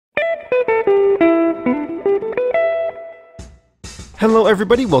Hello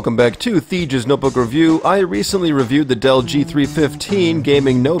everybody, welcome back to Theje's Notebook Review. I recently reviewed the Dell G3 15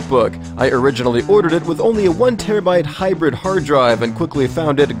 gaming notebook. I originally ordered it with only a 1TB hybrid hard drive and quickly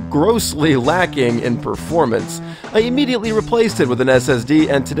found it grossly lacking in performance. I immediately replaced it with an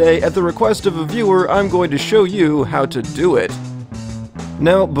SSD, and today, at the request of a viewer, I'm going to show you how to do it.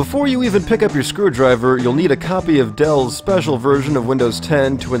 Now, before you even pick up your screwdriver, you'll need a copy of Dell's special version of Windows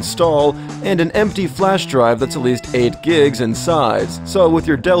 10 to install, and an empty flash drive that's at least 8 gigs in size. So with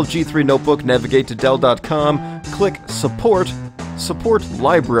your Dell G3 notebook, navigate to Dell.com, click Support, Support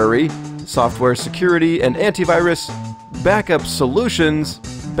Library, Software Security and Antivirus, Backup Solutions,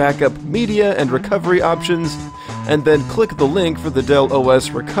 Backup Media and Recovery Options, and then click the link for the Dell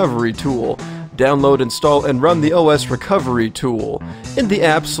OS Recovery Tool. Download, install, and run the OS Recovery Tool. In the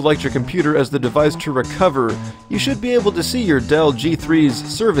app, select your computer as the device to recover. You should be able to see your Dell G3's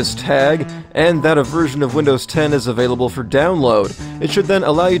service tag, and that a version of Windows 10 is available for download. It should then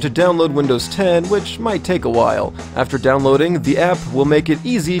allow you to download Windows 10, which might take a while. After downloading, the app will make it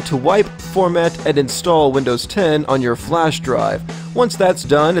easy to wipe, format, and install Windows 10 on your flash drive. Once that's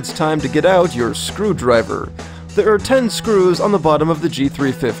done, it's time to get out your screwdriver. There are 10 screws on the bottom of the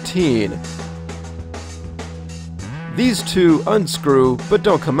G3 15. These 2 unscrew, but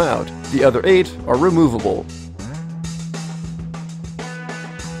don't come out. The other 8 are removable.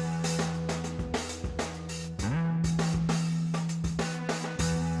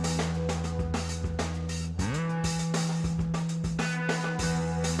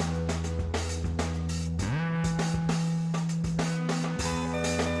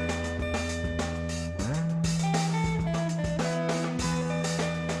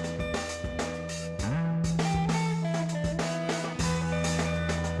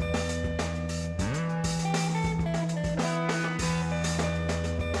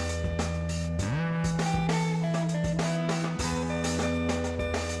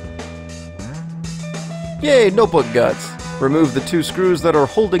 Yay, notebook guts! Remove the 2 screws that are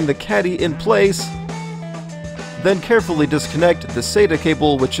holding the caddy in place. Then carefully disconnect the SATA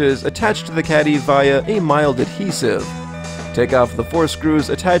cable, which is attached to the caddy via a mild adhesive. Take off the 4 screws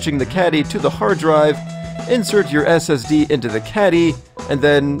attaching the caddy to the hard drive, insert your SSD into the caddy, and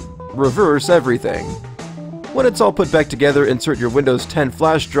then reverse everything. When it's all put back together, insert your Windows 10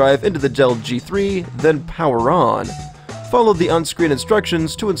 flash drive into the Dell G3, then power on. Follow the on-screen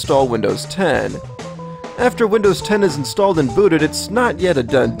instructions to install Windows 10. After Windows 10 is installed and booted, it's not yet a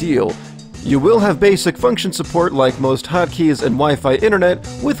done deal. You will have basic function support like most hotkeys and Wi-Fi internet,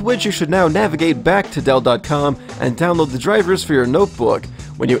 with which you should now navigate back to Dell.com and download the drivers for your notebook.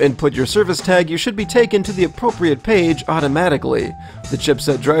 When you input your service tag, you should be taken to the appropriate page automatically. The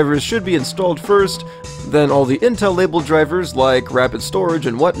chipset drivers should be installed first, then all the Intel labeled drivers like rapid storage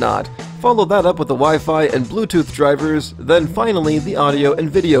and whatnot. Follow that up with the Wi-Fi and Bluetooth drivers, then finally the audio and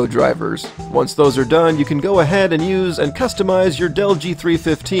video drivers. Once those are done, you can go ahead and use and customize your Dell G3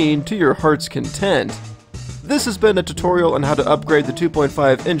 15 to your heart's content. This has been a tutorial on how to upgrade the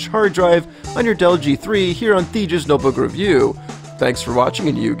 2.5-inch hard drive on your Dell G3 here on Theje's Notebook Review. Thanks for watching,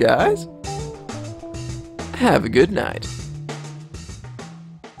 and you guys have a good night.